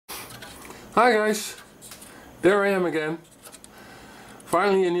Hi guys, there I am again.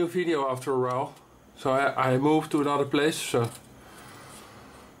 Finally a new video after a while. So I moved to another place.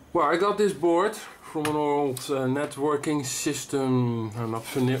 Well, I got this board from an old networking system. I'm not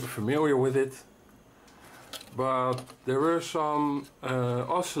familiar with it, but there were some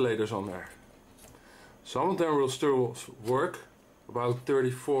oscillators on there. Some of them will still work, about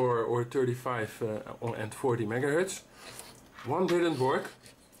 34 or 35 and 40 megahertz. One didn't work.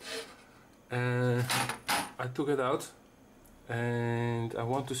 I took it out and I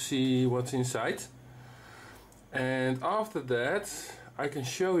want to see what's inside, and after that I can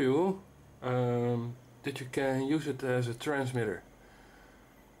show you that you can use it as a transmitter.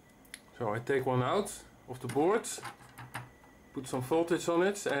 So I take one out of the board, put some voltage on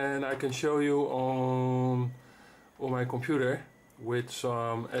it, and I can show you on my computer with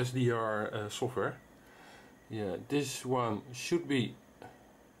some SDR software. Yeah, this one should be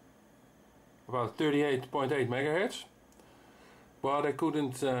about 38.8 megahertz, but I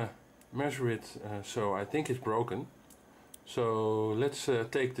couldn't measure it, so I think it's broken. So let's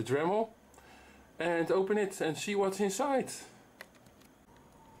take the Dremel and open it and see what's inside.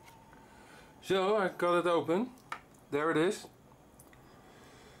 So I got it open. There it is.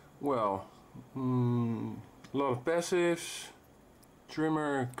 Well, a lot of passives,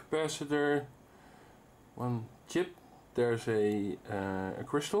 trimmer, capacitor, one chip. There's a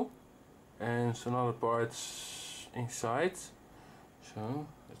crystal and some other parts inside. So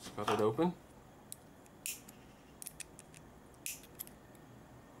let's cut it open.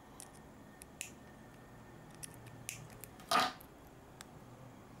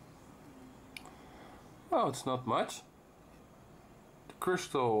 Oh, it's not much. The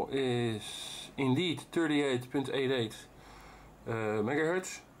crystal is indeed 38.88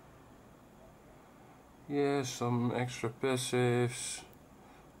 megahertz. Yeah, some extra passives.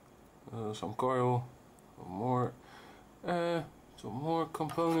 Some coil, some more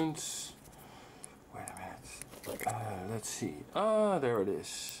components. Wait a minute. Let's see. Ah, there it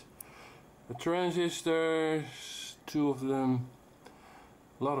is. The transistors, two of them.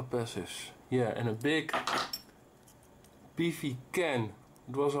 A lot of passives. Yeah, and a big beefy can.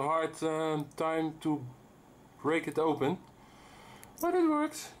 It was a hard time to break it open, but it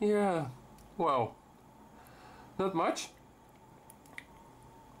worked. Yeah. Well, not much.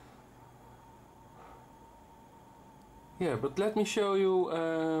 Yeah, but let me show you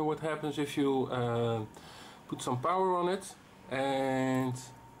what happens if you put some power on it and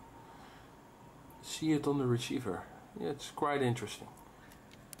see it on the receiver. Yeah, it's quite interesting.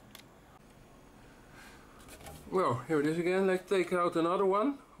 Well, here it is again. Let's take out another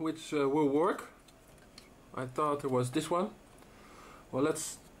one which will work. I thought it was this one. Well,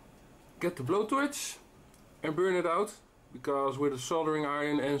 let's get the blowtorch and burn it out, because with a soldering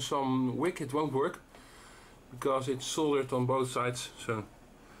iron and some wick it won't work, because it's soldered on both sides. So,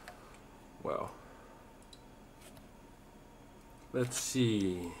 well, let's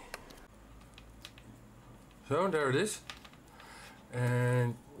see. So there it is,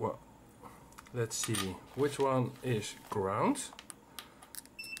 and well, let's see which one is ground.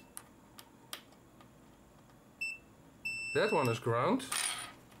 That one is ground.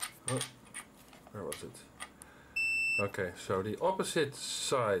 Oh, where was it? Okay, so the opposite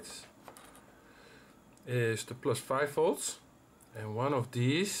side is the plus 5 volts, and one of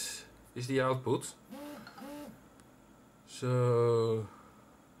these is the output. So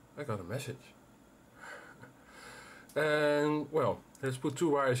I got a message. And well, let's put two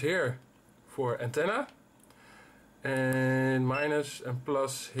wires here for antenna, and minus and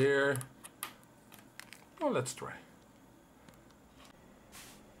plus here. Well, let's try.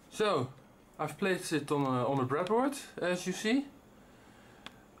 So I've placed it on a breadboard, as you see,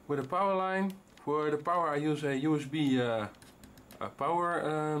 with a power line. For the power I use a USB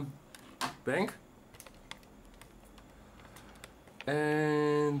power bank,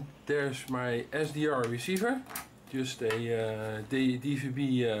 and there's my SDR receiver, just a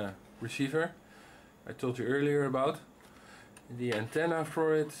dvb receiver I told you earlier about. The antenna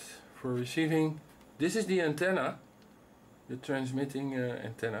for it, for receiving. This is the antenna, the transmitting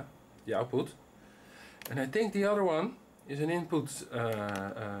antenna, the output, and I think the other one is an input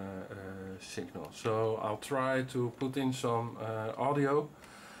signal. So I'll try to put in some audio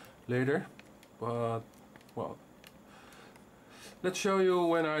later, but well, let's show you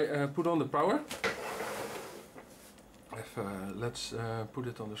when I put on the power. Let's put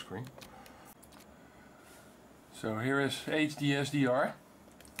it on the screen. So here is HDSDR.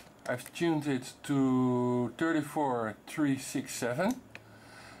 I've tuned it to 34367,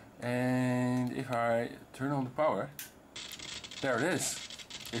 and if I turn on the power, there it is.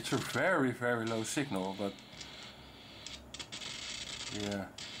 It's a very, very low signal, but yeah.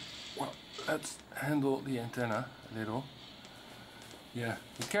 Well, let's handle the antenna a little. Yeah,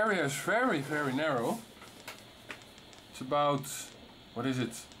 the carrier is very, very narrow. It's about, what is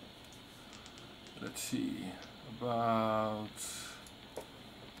it? Let's see, about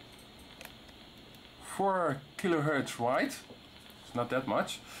 4 kilohertz wide. It's not that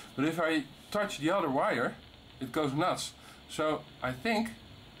much, but if I touch the other wire, it goes nuts. So I think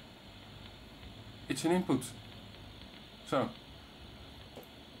it's an input. So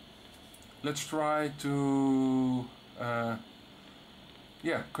let's try to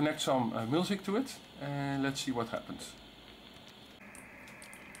yeah, connect some music to it, and let's see what happens.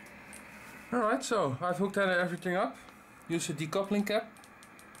 Alright, so I've hooked everything up. Use a decoupling cap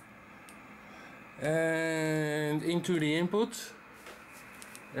and into the input.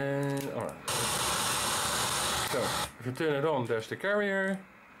 And alright. So if you turn it on, there's the carrier.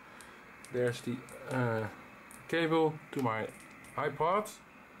 There's the cable to my iPod.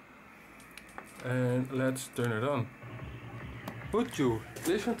 And let's turn it on. Would you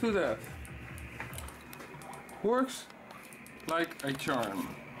listen to that? Works like a charm.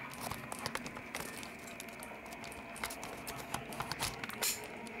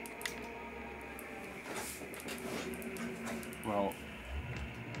 Well,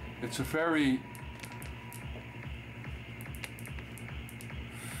 it's a very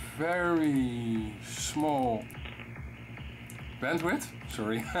small bandwidth,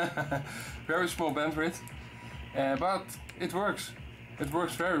 sorry, very small bandwidth, but it works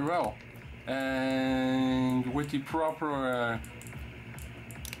very well, and with the proper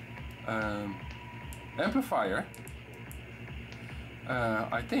amplifier,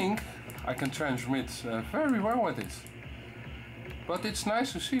 I think I can transmit very well with it. But it's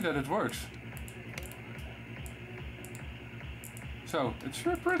nice to see that it works. So it's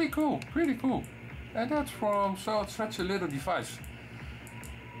pretty cool, and that's from such a little device.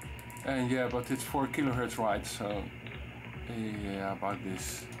 And yeah, but it's 4 kilohertz wide, so yeah, about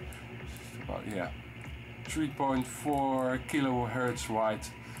this, about, yeah, 3.4 kilohertz wide.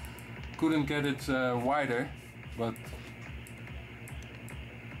 Couldn't get it wider, but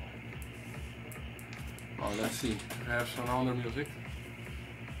well, let's see. I have some other music.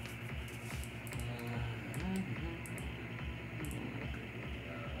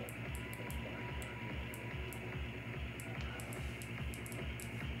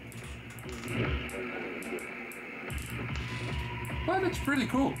 But it's pretty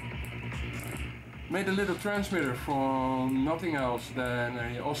cool. Made a little transmitter from nothing else than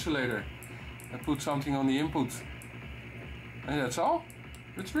an oscillator. I put something on the input. And that's all.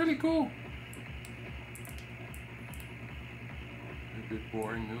 It's really cool. A bit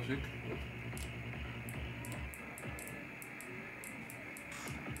boring music.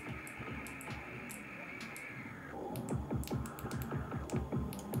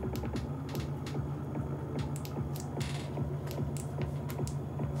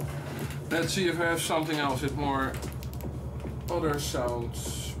 Let's see if I have something else with more other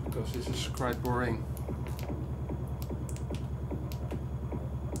sounds, because this is quite boring.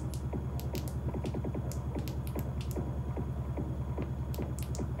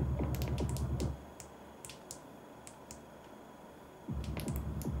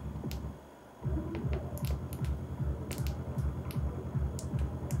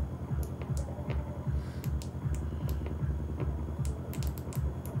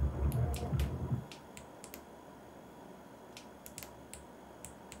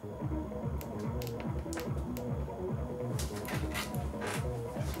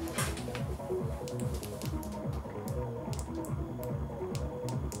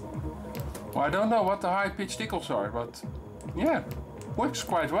 Well, I don't know what the high-pitched tickles are, but yeah, works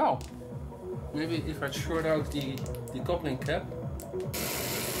quite well. Maybe if I short out the decoupling cap.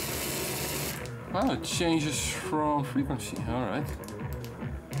 Oh, it changes from frequency, alright.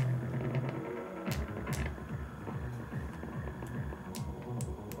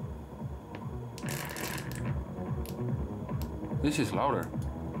 This is louder.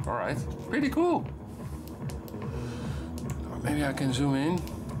 Alright, pretty cool. Or maybe I can zoom in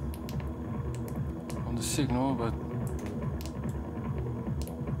on the signal, but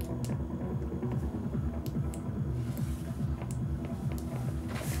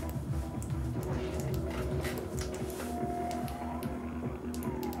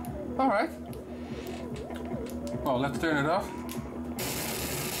alright. Well, let's turn it off.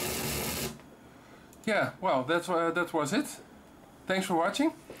 Yeah, well, that was it. Thanks for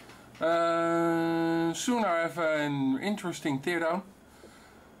watching. Soon I have an interesting teardown.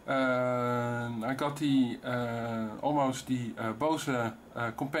 I got the almost the Bose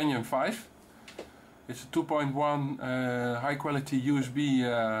Companion 5. It's a 2.1 high quality USB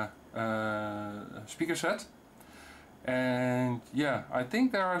speaker set. And yeah, I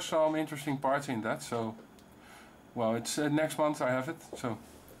think there are some interesting parts in that, so well, it's next month I have it. So,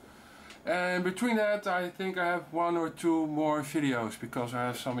 and between that I think I have 1 or 2 more videos because I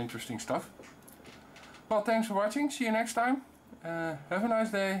have some interesting stuff. Well, thanks for watching, see you next time. Have a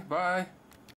nice day, bye.